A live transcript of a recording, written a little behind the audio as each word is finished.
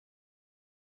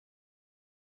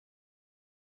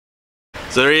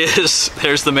So there he is.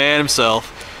 There's the man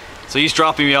himself. So he's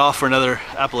dropping me off for another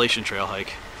Appalachian Trail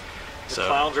hike. The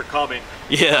clowns are coming.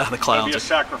 Yeah, the clowns. It'll be a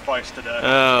sacrifice today.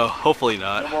 Oh, hopefully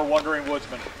not. No more wandering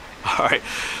woodsmen. All right,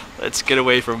 let's get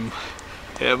away from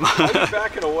him. Why are you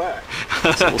backing away?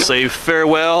 So we'll say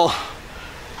farewell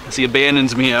as he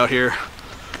abandons me out here.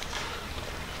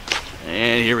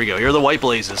 And here we go. Here are the white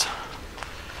blazes.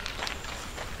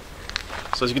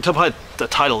 So as you can tell by the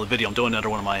title of the video, I'm doing another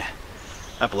one of my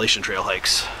Appalachian Trail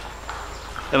hikes.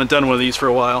 Haven't done one of these for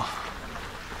a while.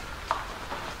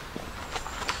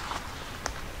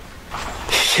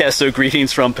 Yeah, so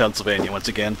greetings from Pennsylvania once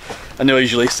again. I know I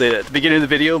usually say that at the beginning of the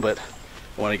video, but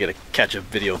I want to catch a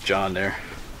video of John there.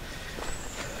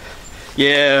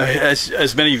 Yeah, as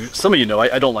some of you know,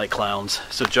 I don't like clowns,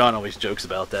 so John always jokes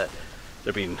about that.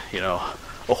 There being, you know,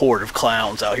 a horde of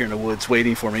clowns out here in the woods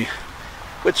waiting for me,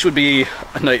 which would be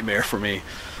a nightmare for me.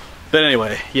 But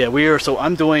anyway, yeah,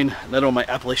 I'm doing another one of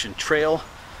my Appalachian Trail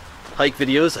hike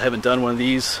videos. I haven't done one of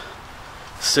these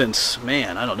since,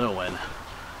 man, I don't know when.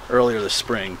 Earlier this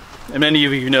spring. And many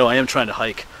of you know I am trying to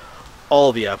hike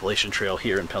all the Appalachian Trail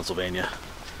here in Pennsylvania,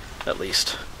 at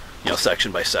least, you know,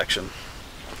 section by section.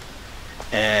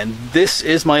 And this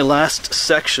is my last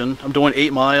section. I'm doing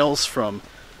 8 miles from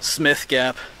Smith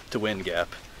Gap to Wind Gap.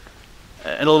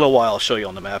 In a little while I'll show you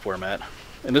on the map where I'm at.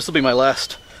 And this will be my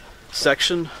last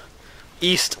section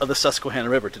east of the Susquehanna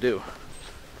River to do.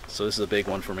 So this is a big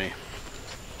one for me.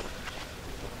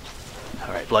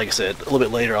 Alright, like I said, a little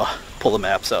bit later I'll pull the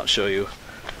maps out and show you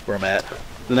where I'm at.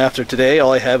 Then after today,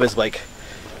 all I have is like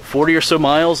 40 or so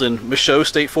miles in Michaud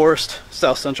State Forest,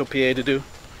 south central PA to do.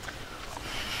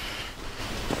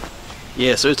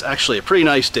 Yeah, so it's actually a pretty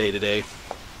nice day today.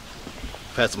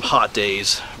 I've had some hot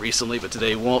days recently, but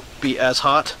today won't be as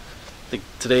hot. I think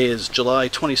today is July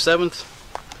 27th.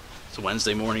 It's a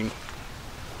Wednesday morning.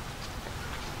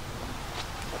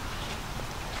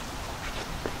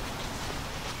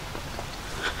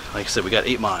 Like I said, we got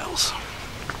 8 miles.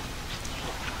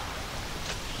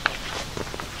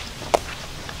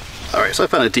 Alright, so I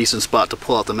found a decent spot to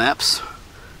pull out the maps.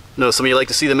 I know some of you like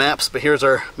to see the maps, but here's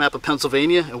our map of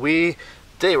Pennsylvania. And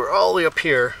today we're all the way up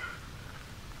here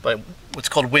by what's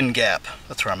called Wind Gap.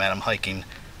 That's where I'm at. I'm hiking.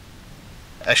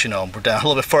 Actually, no, we're down a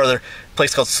little bit farther. A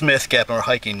place called Smith Gap, and we're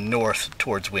hiking north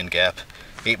towards Wind Gap.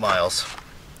 8 miles.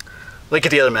 Let me get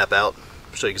the other map out.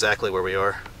 Show you exactly where we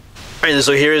are. Alright,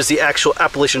 so here is the actual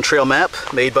Appalachian Trail map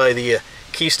made by the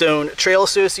Keystone Trail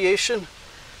Association.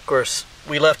 Of course,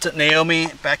 we left Naomi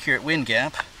back here at Wind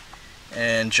Gap,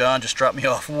 and John just dropped me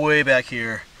off way back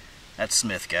here at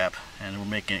Smith Gap, and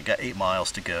got 8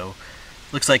 miles to go.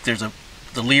 Looks like there's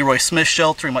the Leroy Smith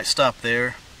shelter. We might stop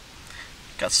there.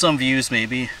 Got some views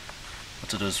maybe.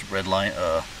 What's those red line?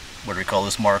 What do we call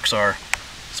those marks are?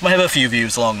 So might have a few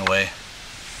views along the way.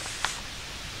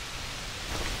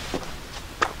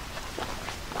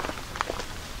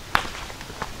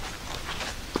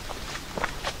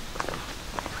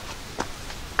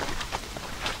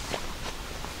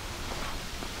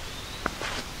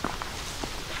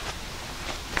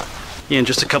 And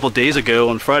just a couple days ago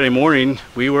on Friday morning,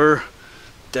 we were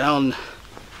down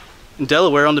in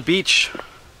Delaware on the beach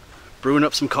brewing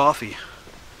up some coffee,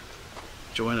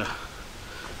 enjoying a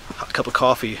hot cup of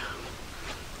coffee,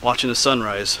 watching the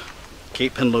sunrise,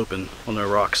 Cape Penlopen on the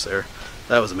rocks there.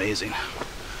 That was amazing.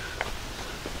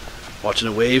 Watching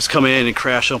the waves come in and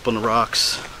crash up on the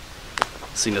rocks,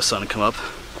 seeing the sun come up.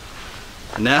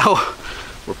 And now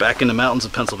we're back in the mountains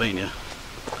of Pennsylvania.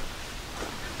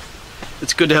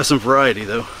 It's good to have some variety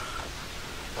though.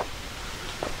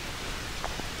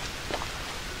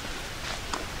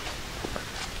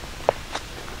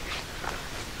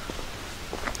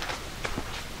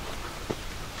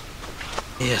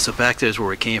 Yeah, so back there's where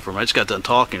we came from. I just got done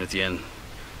talking at the end.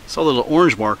 Saw little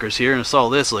orange markers here and I saw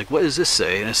this, like, what does this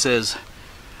say? And it says,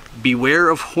 beware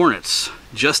of hornets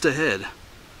just ahead.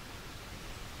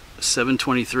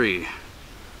 7:23.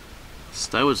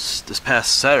 So that was this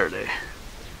past Saturday.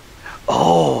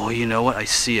 Oh, you know what? I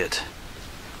see it.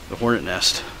 The hornet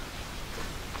nest.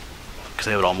 Because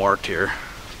I have it all marked here.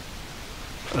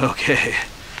 Okay.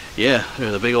 Yeah,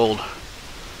 there's a big old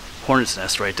hornet's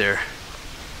nest right there.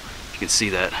 You can see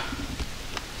that.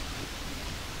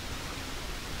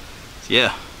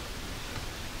 Yeah.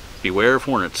 Beware of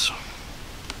hornets.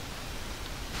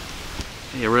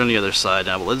 Yeah, we're on the other side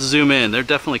now, but let's zoom in. They're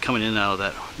definitely coming in and out of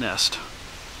that nest.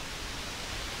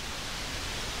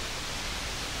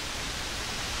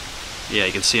 Yeah,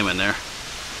 you can see them in there.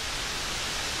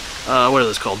 What are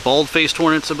those called? Bald-faced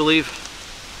hornets, I believe.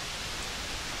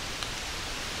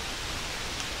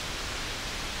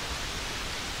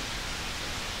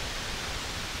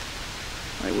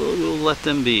 We'll let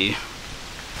them be.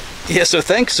 Yeah, so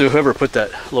thanks to whoever put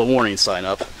that little warning sign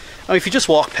up. I mean, if you just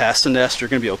walk past the nest, you're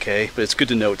going to be okay, but it's good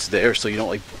to know it's there so you don't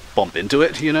like bump into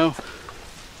it, you know?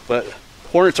 But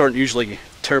hornets aren't usually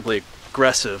terribly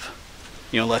aggressive,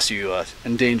 you know, unless you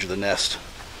endanger the nest.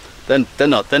 Then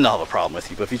they'll have a problem with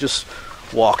you. But if you just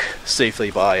walk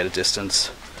safely by at a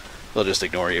distance, they'll just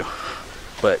ignore you.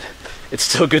 But it's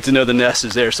still good to know the nest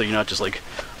is there so you're not just like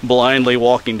blindly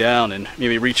walking down and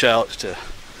maybe reach out to,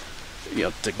 you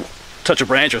know, to touch a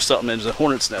branch or something and there's a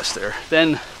hornet's nest there.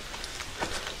 Then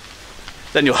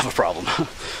you'll have a problem.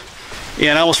 Yeah,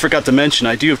 and I almost forgot to mention,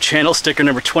 I do have channel sticker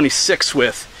number 26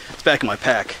 with. It's back in my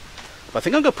pack. But I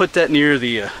think I'm gonna put that near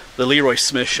the Leroy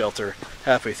Smith shelter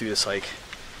halfway through this hike.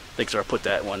 I think so. I'll put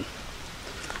that one.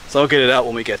 So I'll get it out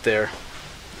when we get there.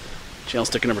 Channel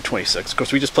sticker number 26. Of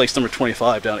course, we just placed number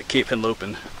 25 down at Cape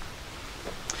Henlopen.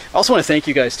 I also want to thank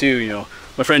you guys too. You know,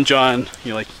 my friend John, you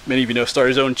know, like many of you know, started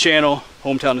his own channel,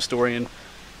 Hometown Historian.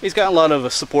 He's gotten a lot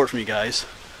of support from you guys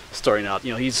starting out.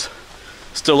 You know, he's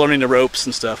still learning the ropes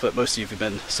and stuff, but most of you have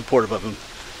been supportive of him.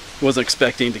 He wasn't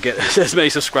expecting to get as many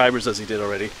subscribers as he did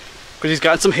already, because he's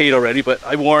gotten some hate already. But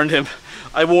I warned him.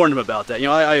 I warned him about that. You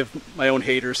know, I have my own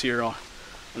haters here on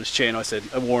this channel.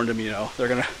 I warned him. You know, they're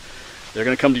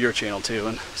gonna come to your channel too,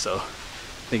 and so I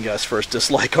think he got his first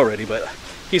dislike already, but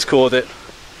he's cool with it.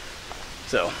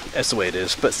 So that's the way it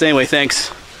is. But anyway, thanks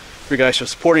for you guys for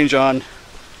supporting John.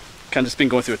 Kind of just been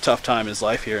going through a tough time in his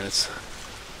life here, and it's,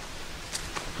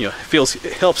 you know,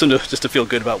 it helps him to feel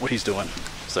good about what he's doing.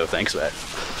 So thanks for that.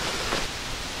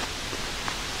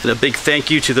 And a big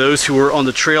thank you to those who were on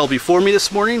the trail before me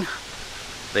this morning.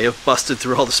 They have busted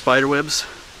through all the spider webs,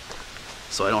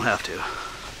 so I don't have to.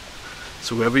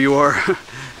 So whoever you are,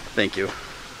 thank you.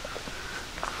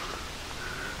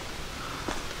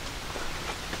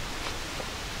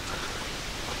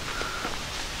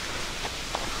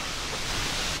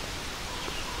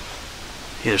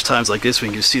 Yeah, there's times like this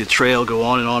when you can see the trail go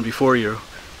on and on before you.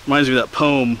 Reminds me of that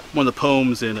poem, one of the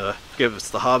poems in, I forget if it's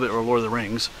The Hobbit or Lord of the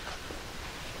Rings.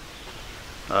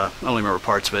 I don't remember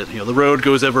parts of it. You know, the road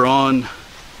goes ever on,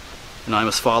 and I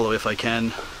must follow if I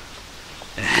can,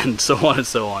 and so on and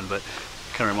so on. But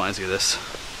it kind of reminds me of this.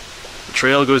 The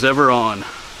trail goes ever on,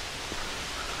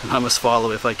 and I must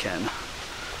follow if I can.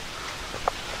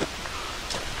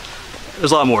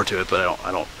 There's a lot more to it, but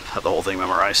I don't have the whole thing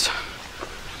memorized.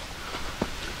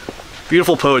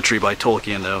 Beautiful poetry by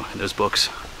Tolkien, though, in those books.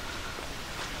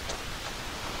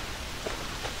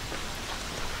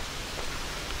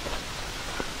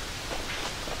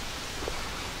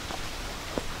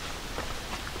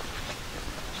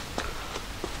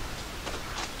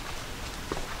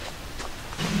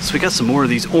 So we got some more of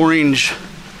these orange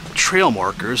trail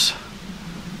markers.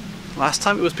 Last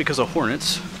time it was because of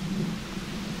hornets.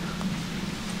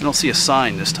 I don't see a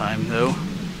sign this time, though.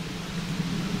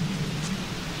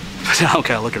 But now I'm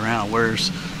kind of looking around.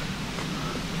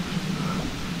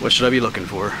 What should I be looking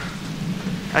for?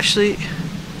 Actually,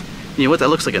 you know what? That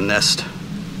looks like a nest.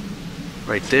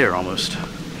 Right there, almost.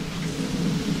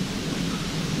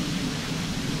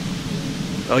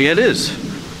 Oh yeah, it is.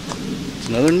 It's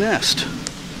another nest.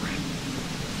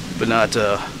 But not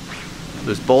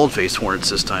those bald-faced hornets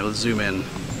this time. Let's zoom in.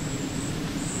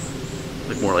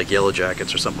 Look more like yellow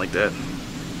jackets or something like that.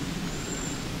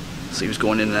 See who's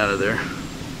going in and out of there.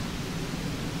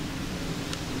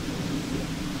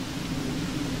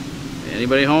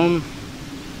 Anybody home?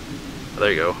 Oh,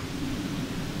 there you go.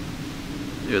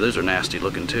 Yeah, those are nasty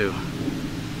looking too.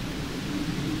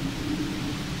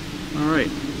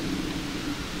 Alright.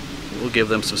 We'll give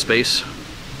them some space.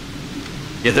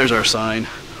 Yeah, there's our sign.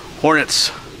 Hornets.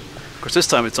 Of course, this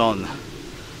time it's on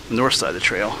the north side of the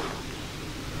trail.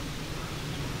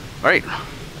 Alright.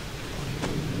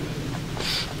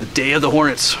 The Day of the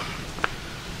Hornets.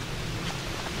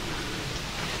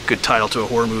 Good title to a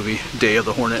horror movie. Day of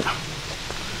the Hornet.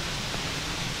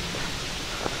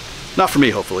 Not for me,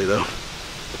 hopefully, though.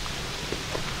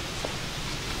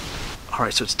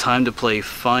 Alright, so it's time to play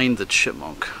Find the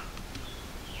Chipmunk.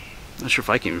 Not sure if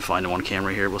I can even find him on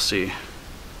camera here. We'll see.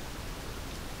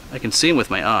 I can see him with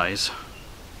my eyes.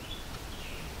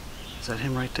 Is that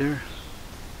him right there?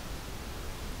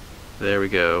 There we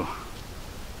go.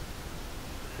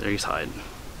 There he's hiding.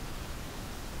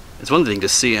 It's one thing to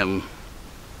see him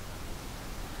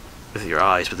with your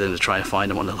eyes, but then to try and find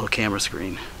him on the little camera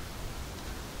screen.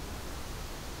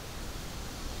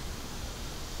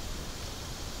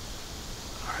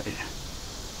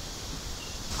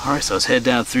 Alright, so let's head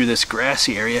down through this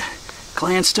grassy area.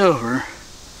 Glanced over.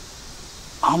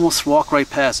 Almost walked right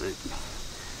past it.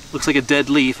 Looks like a dead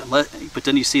leaf, but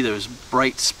then you see those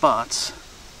bright spots.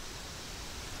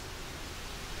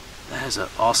 That is an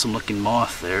awesome looking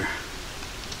moth there.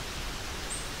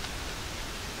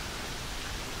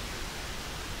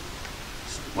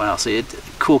 Wow, see,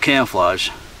 cool camouflage.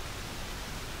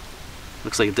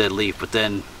 Looks like a dead leaf, but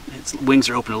then its wings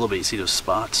are open a little bit. You see those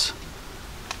spots?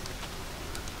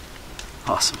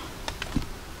 Awesome.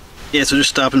 Yeah, so just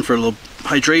stopping for a little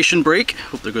hydration break.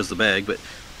 Hope there goes the bag, but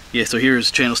yeah, so here's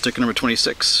channel sticker number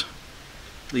 26,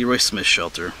 Leroy Smith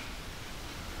shelter.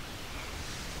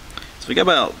 So we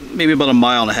got maybe about a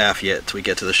mile and a half yet till we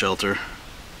get to the shelter.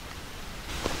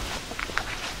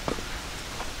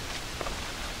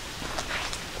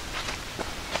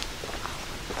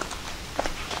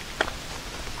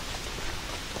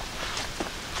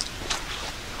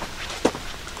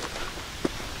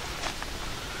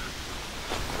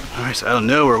 Alright, so out of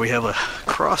nowhere we have a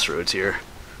crossroads here.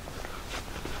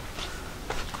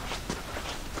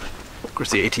 Of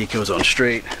course the AT goes on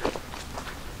straight.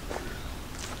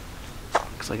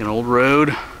 Looks like an old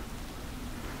road.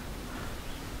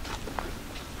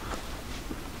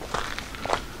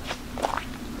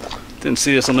 Didn't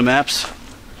see this on the maps.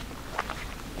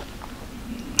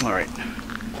 Alright. I'm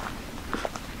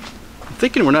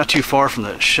thinking we're not too far from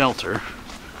the shelter.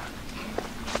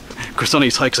 Of course, on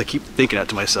these hikes I keep thinking that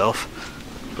to myself,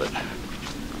 but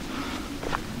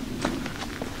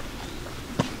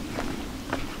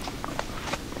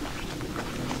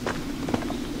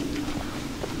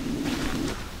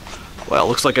well,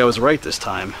 looks like I was right this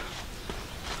time.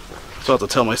 So I have to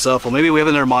tell myself, well, maybe we have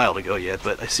another mile to go yet,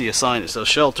 but I see a sign that says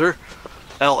shelter,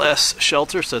 LS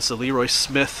shelter, so it's the Leroy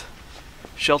Smith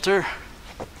shelter.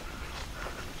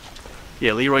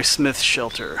 Yeah, Leroy Smith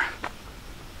shelter.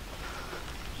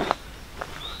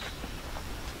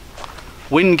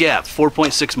 Wind Gap,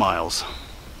 4.6 miles.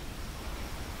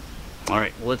 All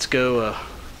right, well, let's go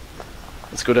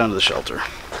down to the shelter.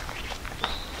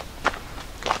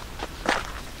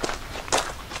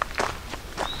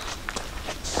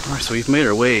 All right, so we've made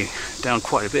our way down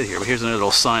quite a bit here, but here's another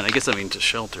little sign. I guess that means a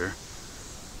shelter.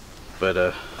 But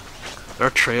there are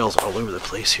trails all over the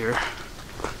place here.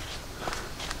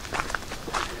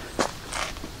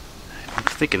 I'm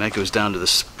thinking that goes down to the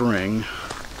spring.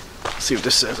 Let's see what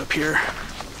this says up here.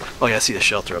 Oh yeah, I see the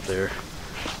shelter up there.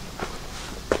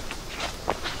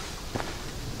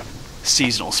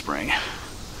 Seasonal spring.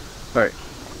 Alright.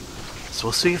 So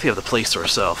we'll see if we have the place to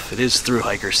ourselves. It is through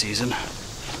hiker season.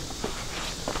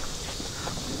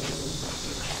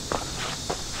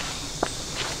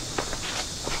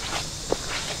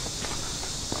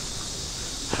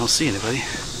 I don't see anybody.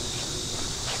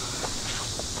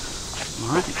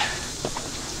 Alright.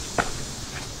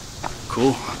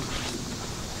 Cool.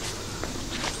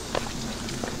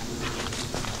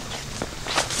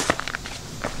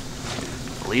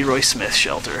 Leroy Smith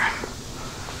shelter.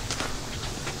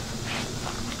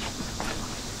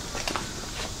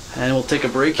 And we'll take a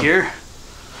break here.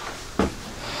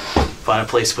 Find a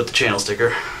place to put the channel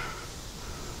sticker.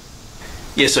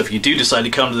 Yeah, so if you do decide to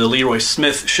come to the Leroy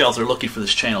Smith shelter looking for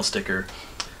this channel sticker,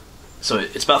 so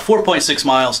it's about 4.6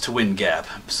 miles to Wind Gap.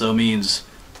 So it means,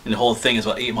 and the whole thing is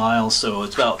about 8 miles, so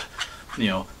it's about,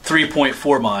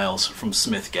 3.4 miles from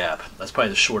Smith Gap. That's probably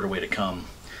the shorter way to come.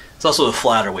 It's also the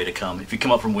flatter way to come. If you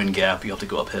come up from Wind Gap, you have to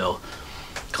go uphill,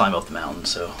 climb up the mountain.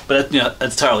 So, but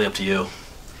it's entirely up to you.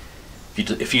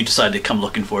 If you decide to come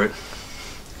looking for it,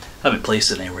 I haven't placed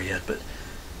it anywhere yet, but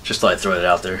just thought I'd throw it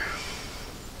out there.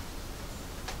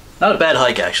 Not a bad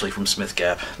hike actually from Smith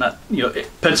Gap. Not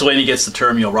Pennsylvania gets the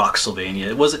term rock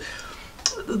Sylvania.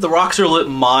 The rocks are a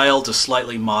little mild to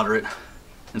slightly moderate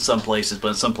in some places, but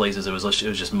in some places it was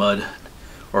just mud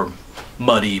or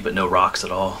muddy, but no rocks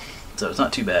at all. So it's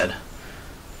not too bad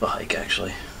of a hike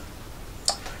actually.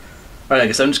 Alright, I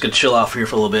guess I'm just going to chill out here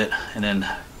for a little bit and then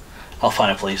I'll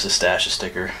find a place to stash a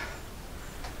sticker.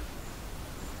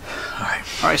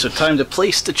 Alright, so time to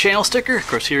place the channel sticker. Of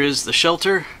course, here is the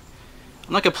shelter.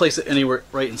 I'm not going to place it anywhere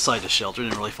right inside the shelter.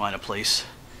 Didn't really find a place.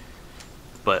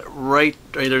 But right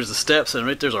there's the steps, and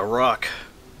right there's a rock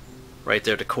right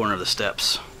there at the corner of the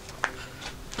steps.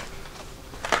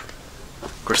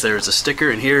 Of course, there's a sticker,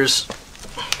 and here's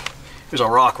a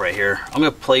rock right here. I'm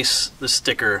going to place the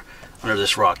sticker under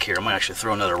this rock here. I'm going to actually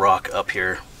throw another rock up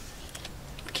here.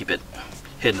 Keep it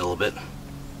hidden a little bit.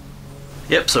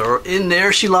 Yep, so in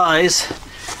there she lies,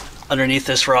 underneath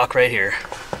this rock right here.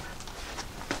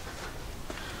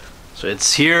 So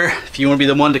it's here if you want to be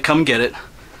the one to come get it.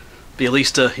 Be at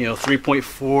least a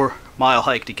 3.4 mile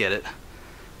hike to get it.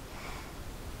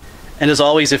 And as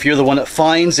always, if you're the one that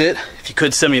finds it, if you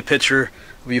could send me a picture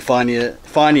of you finding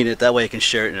it, that way I can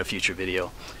share it in a future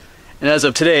video. And as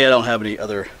of today, I don't have any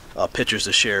other pictures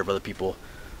to share of other people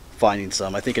finding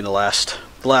some. I think in the last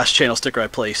channel sticker I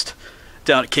placed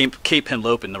down at Cape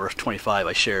Henlopen, number 25,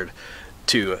 I shared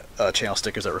 2 channel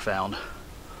stickers that were found.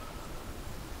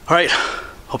 All right,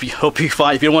 hope you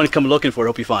find. If you don't want to come looking for it,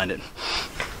 hope you find it.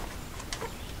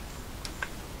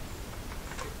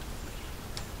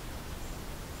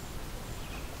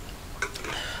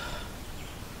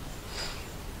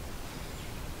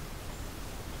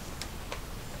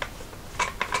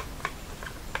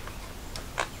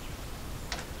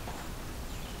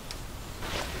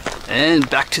 And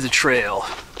back to the trail.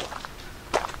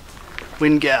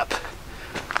 Wind gap,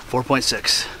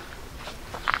 4.6.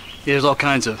 There's all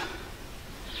kinds of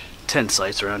tent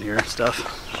sites around here and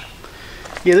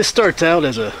stuff. Yeah, this starts out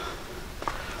as a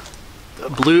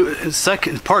blue,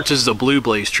 second part, this is a blue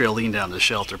blaze trail leading down to the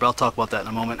shelter, but I'll talk about that in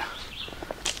a moment.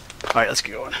 All right, let's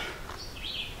get going.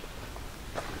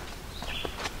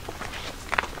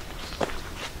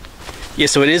 Yeah,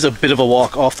 so it is a bit of a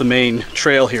walk off the main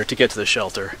trail here to get to the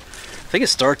shelter. I think it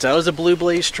starts out as a blue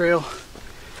blaze trail.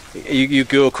 You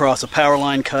go across a power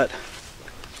line cut,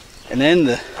 and then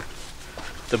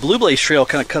the blue blaze trail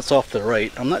kind of cuts off to the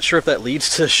right. I'm not sure if that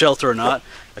leads to the shelter or not.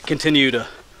 I continued on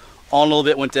a little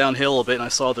bit, went downhill a little bit, and I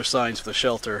saw other signs for the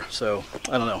shelter. So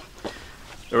I don't know.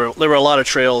 There were a lot of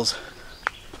trails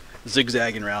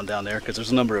zigzagging around down there because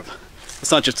there's a number of.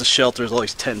 It's not just the shelter. There's all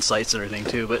these tent sites and everything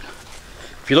too. But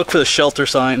if you look for the shelter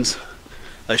signs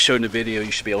I showed in the video,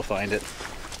 you should be able to find it.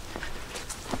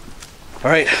 All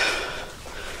right,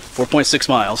 4.6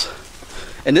 miles.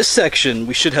 In this section,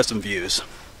 we should have some views.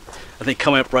 I think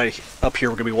coming up right up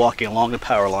here, we're gonna be walking along the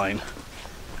power line.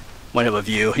 Might have a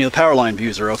view. You know, the power line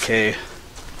views are okay,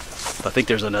 but I think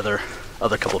there's other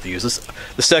couple of views.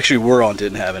 The section we were on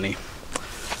didn't have any.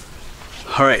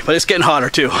 All right, but it's getting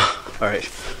hotter too. All right.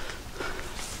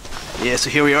 Yeah, so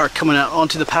here we are coming out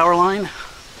onto the power line.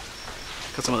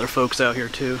 Got some other folks out here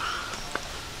too.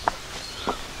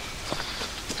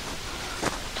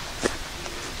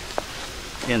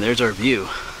 And there's our view.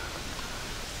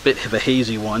 Bit of a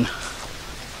hazy one.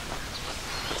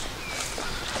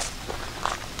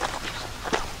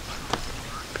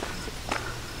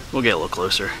 We'll get a little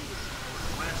closer.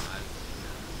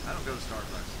 I don't go to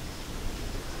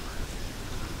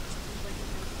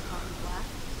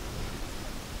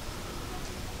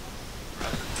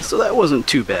Starbucks. So that wasn't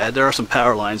too bad. There are some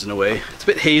power lines in the way. It's a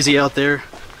bit hazy out there,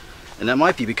 and that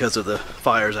might be because of the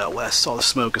fires out west. All the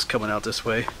smoke is coming out this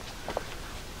way.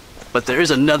 But there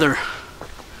is another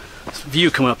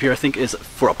view coming up here, I think is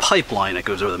for a pipeline that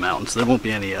goes over the mountains. There won't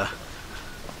be any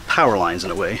power lines in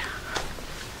the way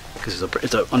because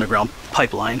it's an underground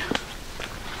pipeline.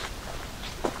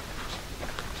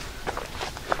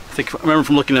 I remember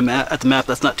from looking at the map,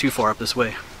 that's not too far up this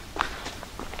way.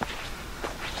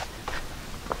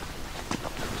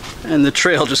 And the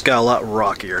trail just got a lot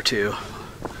rockier too.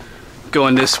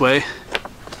 Going this way.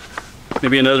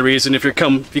 Maybe another reason, if you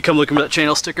come looking for that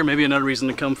channel sticker, maybe another reason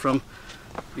to come from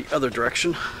the other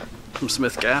direction, from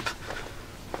Smith Gap.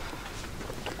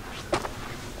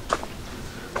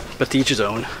 But to each his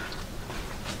own.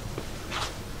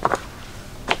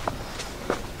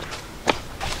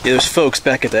 Yeah, there's folks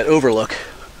back at that overlook,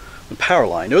 the power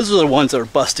line. Those are the ones that were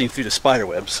busting through the spider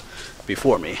webs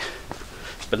before me.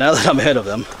 But now that I'm ahead of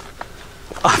them,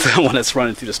 I'm the one that's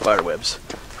running through the spider webs.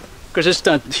 Because it's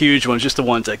not huge ones, just the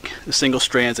ones that, the single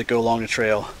strands that go along the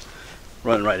trail,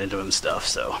 running right into them and stuff,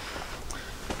 so.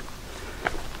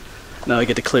 Now I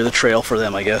get to clear the trail for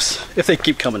them, I guess, if they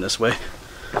keep coming this way.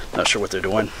 Not sure what they're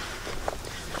doing.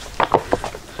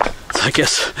 So I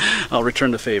guess I'll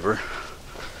return the favor.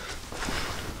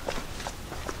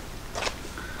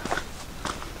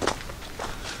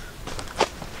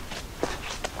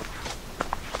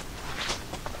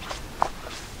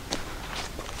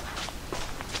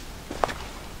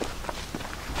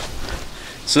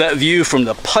 So that view from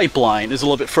the pipeline is a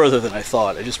little bit further than I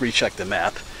thought. I just rechecked the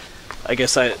map. I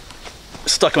guess I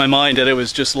stuck in my mind that it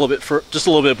was just a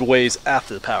little bit of ways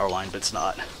after the power line, but it's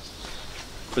not.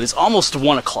 But it's almost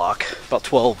 1 o'clock, about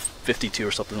 12:52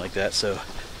 or something like that. So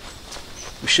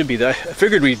we should be there. I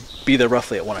figured we'd be there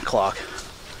roughly at 1 o'clock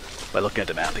by looking at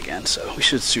the map again. So we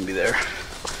should soon be there.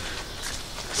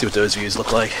 See what those views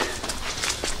look like.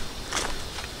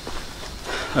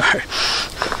 All right.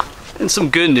 And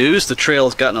some good news, the trail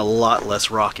has gotten a lot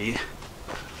less rocky.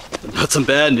 But some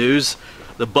bad news,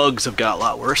 the bugs have got a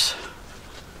lot worse.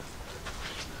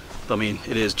 I mean,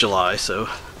 it is July, so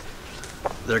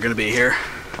they're gonna be here.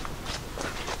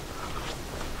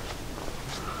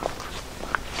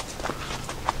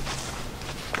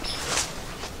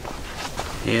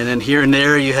 And then here and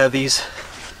there you have just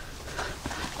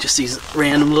these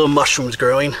random little mushrooms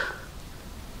growing.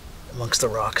 amongst the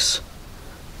rocks.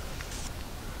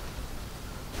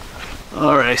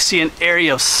 Alright, I see an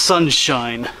area of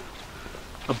sunshine.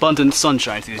 Abundant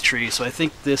sunshine through the trees, so I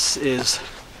think this is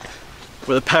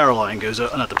where the power line goes.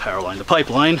 Not the power line, the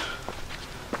pipeline.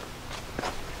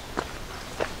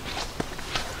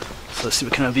 So let's see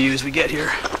what kind of views we get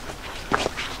here.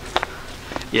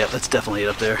 Yeah, that's definitely it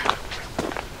up there.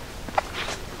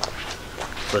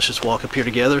 So let's just walk up here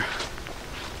together.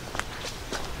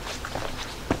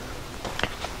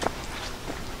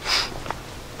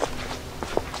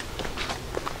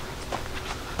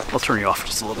 I'll turn you off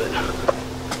just a little bit.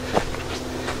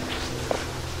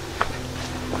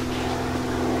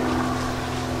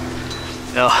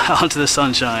 Now, out into the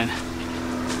sunshine.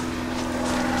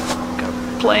 Got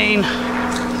a plane.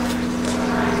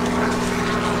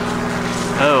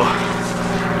 Oh,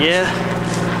 yeah,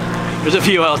 there's a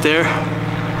view out there.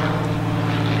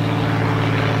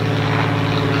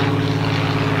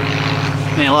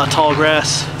 Man, a lot of tall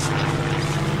grass.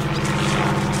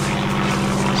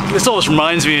 This almost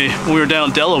reminds me when we were down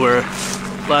in Delaware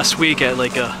last week at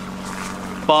like a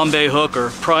Bombay Hook or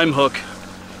Prime Hook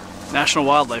National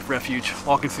Wildlife Refuge,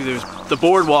 walking through the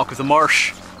boardwalk with the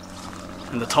marsh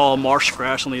and the tall marsh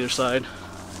grass on the other side.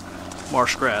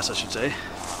 Marsh grass, I should say.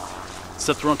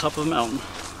 Except we're on top of a mountain.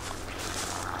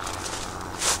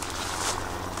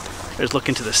 There's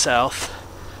looking to the south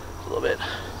a little bit.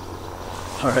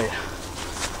 Alright,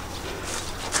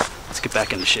 let's get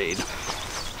back in the shade.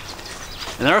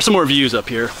 And there are some more views up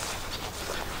here,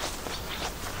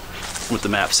 what the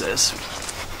map says.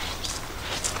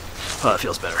 Oh, that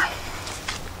feels better.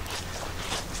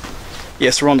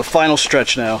 Yes, we're on the final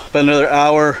stretch now. About another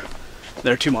hour,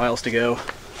 there are 2 miles to go.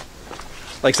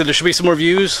 Like I said, there should be some more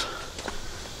views.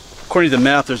 According to the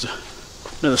map, there's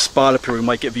another spot up here where we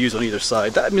might get views on either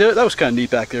side. I mean, that was kind of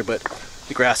neat back there, but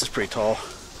the grass is pretty tall.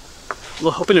 I'm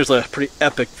hoping there's a pretty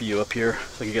epic view up here,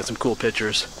 so I can get some cool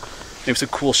pictures. Maybe some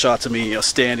cool shots of me, you know,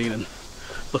 standing and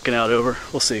looking out over.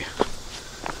 We'll see.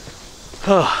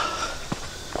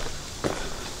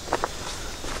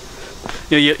 You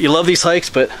know, you love these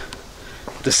hikes, but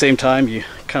at the same time, you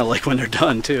kind of like when they're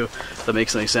done too. If that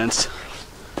makes any sense.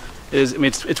 It is. I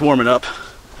mean, it's warming up.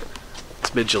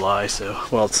 It's mid-July, so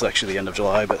well, it's actually the end of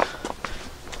July, but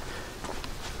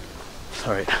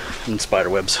all right. And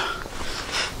spider webs.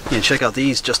 And check out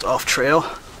these just off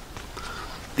trail.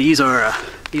 These are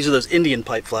those Indian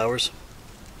pipe flowers.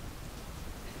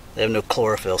 They have no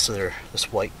chlorophyll, so they're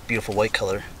this white, beautiful white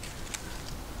color.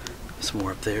 Some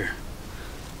more up there.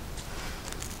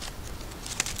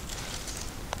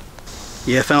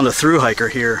 Yeah, I found a through hiker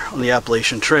here on the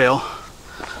Appalachian Trail.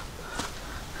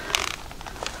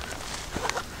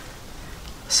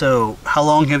 So, how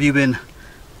long have you been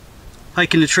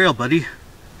hiking the trail, buddy?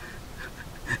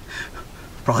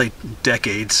 Probably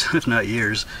decades, if not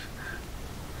years.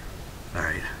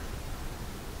 Alright.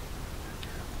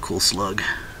 Cool slug.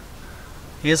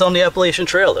 He is on the Appalachian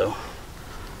Trail though.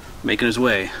 Making his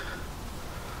way.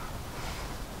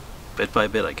 Bit by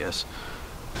bit, I guess.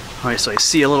 Alright, so I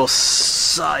see a little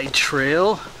side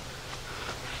trail,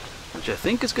 which I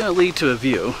think is going to lead to a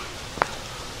view.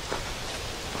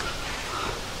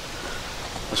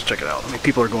 Let's check it out. I mean,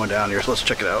 people are going down here, so let's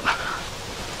check it out.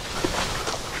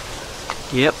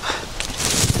 Yep.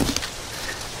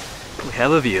 We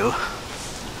have a view.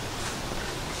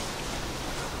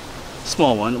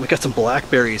 Small one. We got some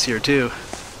blackberries here too.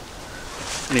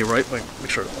 Any ripe? Make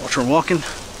sure to watch where I'm walking.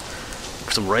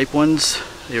 Some ripe ones.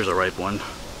 Here's a ripe one.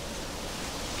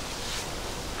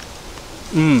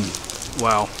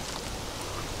 Wow.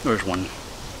 There's one.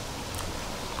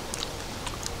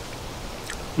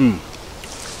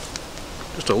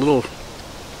 Just a little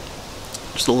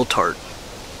tart.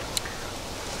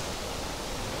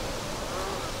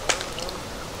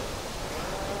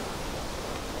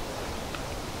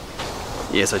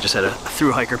 Yes, I just had a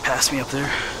through hiker pass me up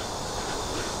there.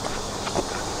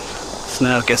 So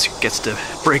now I guess he gets to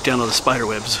break down all the spider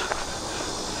webs.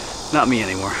 Not me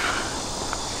anymore.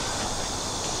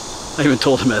 I even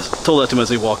told that to him as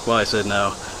he walked by. I said,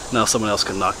 no, now someone else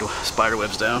can knock the spider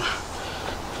webs down.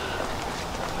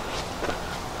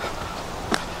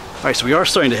 Alright, so we are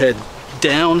starting to head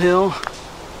downhill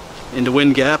into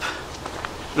Wind Gap.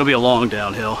 It'll be a long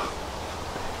downhill.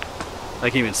 I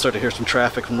can even start to hear some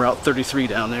traffic from Route 33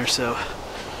 down there, so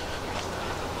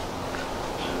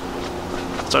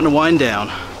starting to wind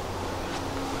down.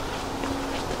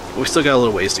 But we still got a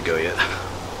little ways to go yet.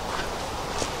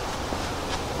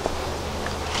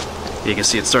 You can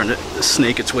see it's starting to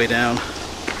snake its way down.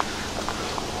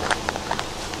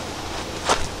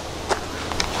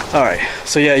 Alright,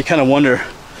 so yeah, you kind of wonder,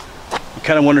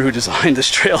 kind of wonder who designed this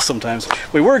trail sometimes.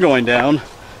 We were going down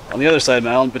on the other side of the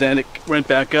mountain, but then it went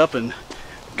back up and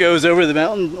goes over the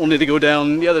mountain only to go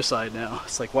down the other side now.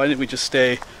 It's like, why didn't we just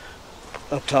stay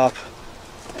up top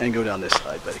and go down this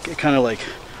side? But it kind of like,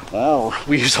 wow,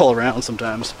 weaves all around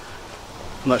sometimes.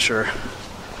 I'm not sure.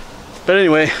 But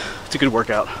anyway, it's a good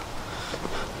workout.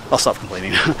 I'll stop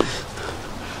complaining.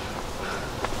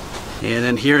 And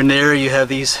then here and there you have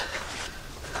just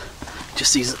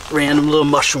these random little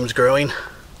mushrooms growing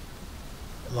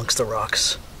amongst the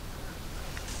rocks.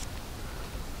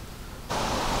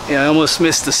 Yeah, I almost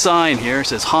missed the sign here. It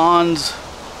says Hans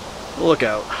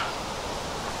Lookout.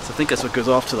 So I think that's what goes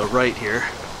off to the right here.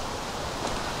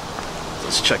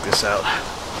 Let's check this out.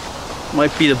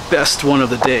 Might be the best one of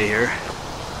the day here.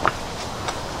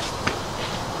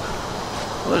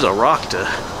 Well, there's a rock to...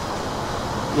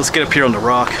 Let's get up here on the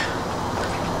rock.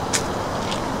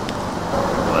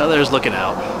 Well, there's Looking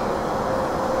Out.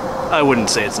 I wouldn't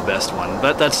say it's the best one,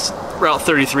 but that's Route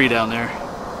 33 down there.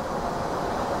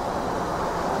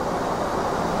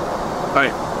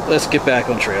 Alright, let's get back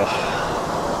on trail.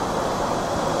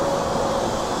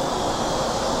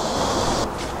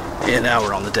 And now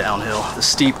we're on the downhill, the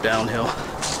steep downhill.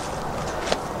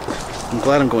 I'm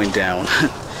glad I'm going down,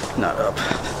 not up.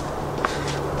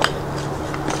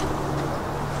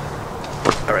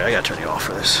 Alright, I gotta turn you off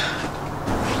for this.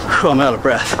 Whew, I'm out of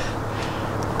breath.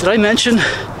 Did I mention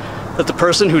that the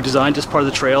person who designed this part of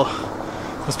the trail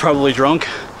was probably drunk?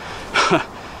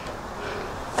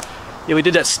 Yeah, we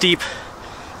did that steep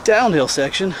downhill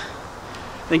section.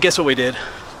 Then guess what we did?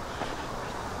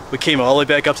 We came all the way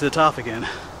back up to the top again.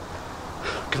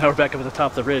 Now we're back up at the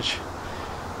top of the ridge.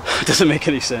 It doesn't make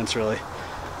any sense, really.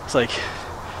 It's like,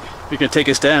 you're gonna take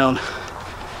us down,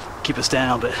 keep us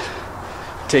down, but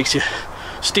it takes you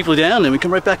steeply down and we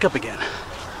come right back up again.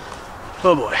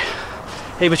 Oh boy.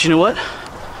 Hey, but you know what?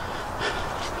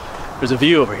 There's a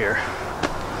view over here.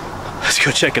 Let's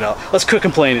go check it out. Let's quit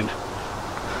complaining.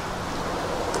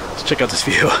 Let's check out this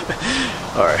view.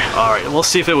 Alright, we'll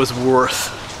see if it was worth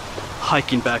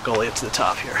hiking back all the way up to the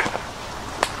top here.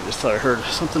 I just thought I heard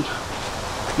something.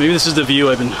 Maybe this is the view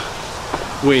I've been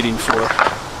waiting for.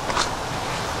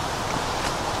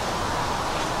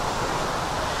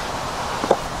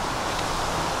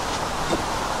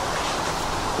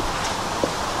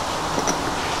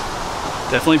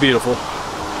 Definitely beautiful.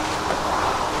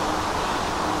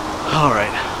 All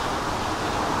right.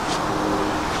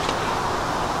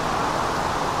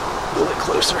 A little bit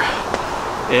closer.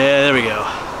 Yeah, there we go.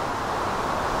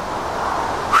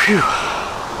 Whew.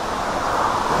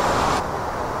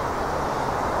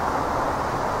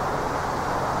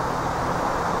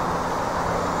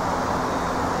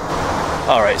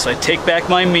 Alright, so I take back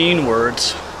my mean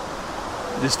words.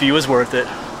 This view is worth it.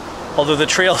 Although the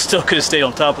trail still could have stayed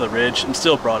on top of the ridge and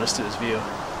still brought us to this view.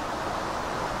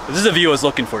 But this is the view I was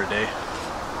looking for today.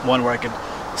 One where I could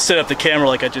set up the camera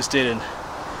like I just did and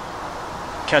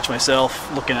catch myself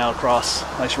looking out across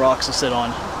nice rocks to sit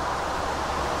on.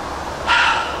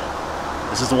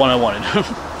 This is the one I wanted.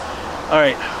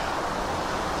 Alright, so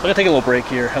I'm gonna take a little break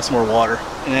here, have some more water,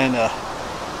 and then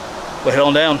we'll head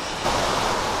on down.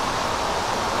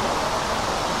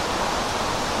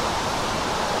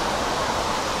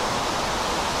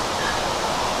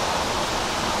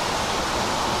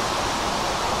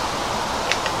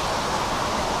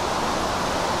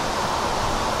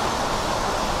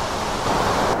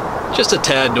 Just a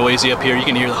tad noisy up here. You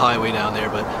can hear the highway down there,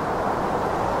 but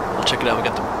we'll check it out. We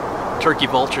got the turkey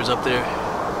vultures up there.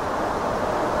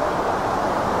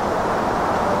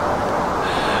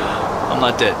 I'm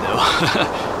not dead though.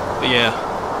 But yeah,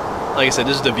 like I said,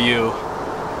 this is the view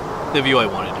I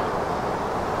wanted.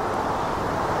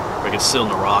 Where I could sit on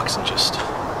the rocks and just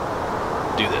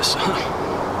do this.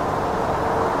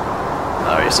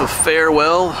 Alright, so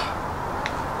farewell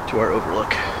to our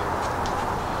overlook.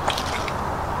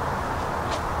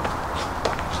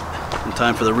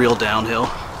 Time for the real downhill.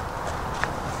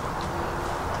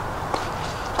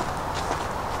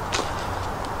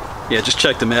 Yeah, just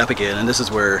check the map again, and this is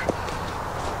where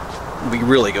we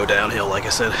really go downhill, like I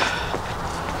said.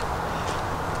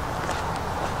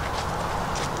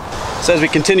 So as we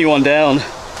continue on down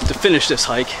to finish this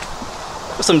hike,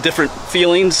 with some different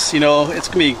feelings, you know, it's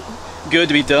gonna be good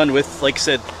to be done with, like I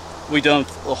said, we've done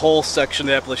a whole section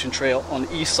of the Appalachian Trail on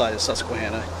the east side of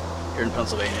Susquehanna here in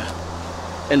Pennsylvania.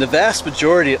 And the vast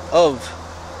majority of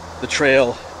the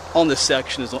trail on this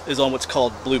section is on what's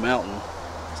called Blue Mountain,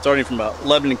 starting from about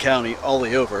Lebanon County all the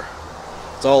way over.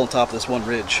 It's all on top of this one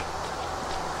ridge.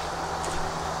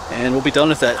 And we'll be done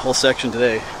with that whole section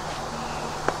today.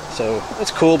 So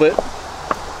that's cool, but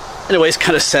anyway, it's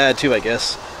kind of sad too, I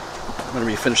guess. whenever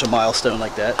you finish a milestone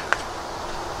like that.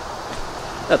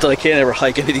 Not that I can't ever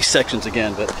hike any of these sections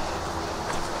again, but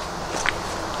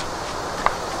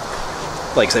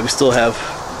like I said, we still have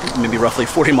maybe roughly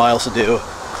 40 miles to do.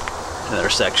 Another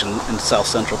section in south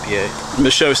central PA,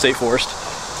 Michaud State Forest.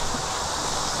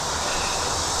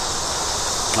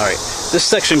 Alright, this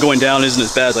section going down isn't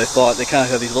as bad as I thought. They kind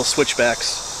of have these little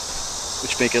switchbacks,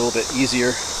 which make it a little bit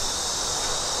easier.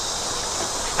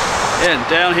 And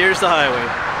down here's the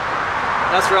highway.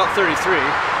 That's Route 33.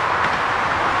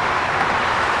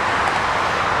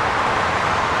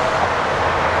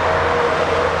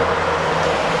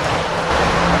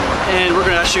 And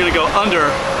we're actually going to go under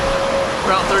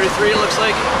Route 33, it looks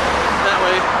like, that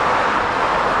way.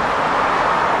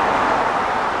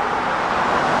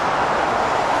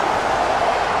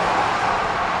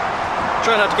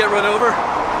 Try not to get run over.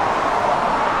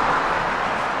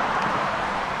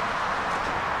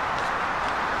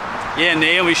 Yeah,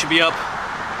 Naomi should be up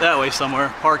that way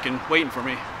somewhere, parking, waiting for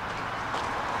me.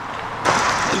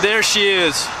 And there she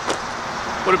is.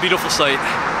 What a beautiful sight.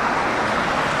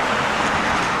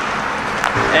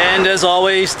 And as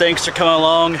always, thanks for coming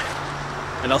along,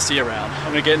 and I'll see you around.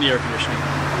 I'm gonna get in the air conditioning.